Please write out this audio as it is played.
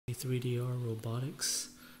3DR Robotics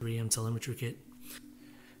 3M Telemetry Kit.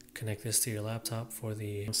 Connect this to your laptop for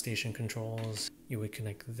the station controls. You would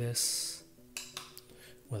connect this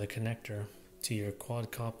with a connector to your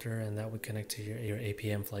quadcopter, and that would connect to your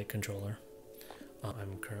APM flight controller.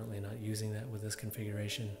 I'm currently not using that with this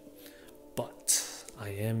configuration, but I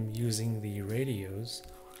am using the radios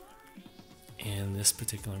in this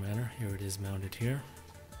particular manner. Here it is mounted here,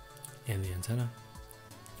 and the antenna.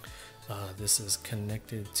 This is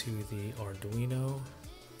connected to the Arduino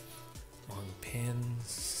on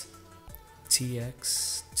pins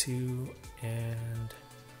TX2 and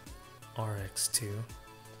RX2.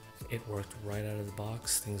 It worked right out of the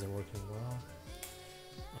box. Things are working well.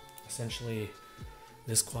 Essentially,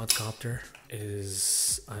 this quadcopter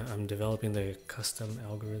is, I'm developing the custom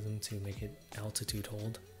algorithm to make it altitude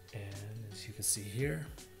hold. And as you can see here,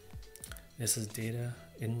 this is data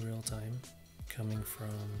in real time coming from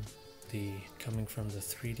the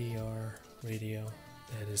 3DR radio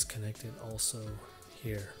that is connected also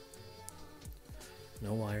here.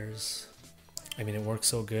 No wires. I mean, it works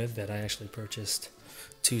so good that I actually purchased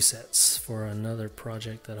 2 sets for another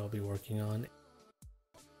project that I'll be working on.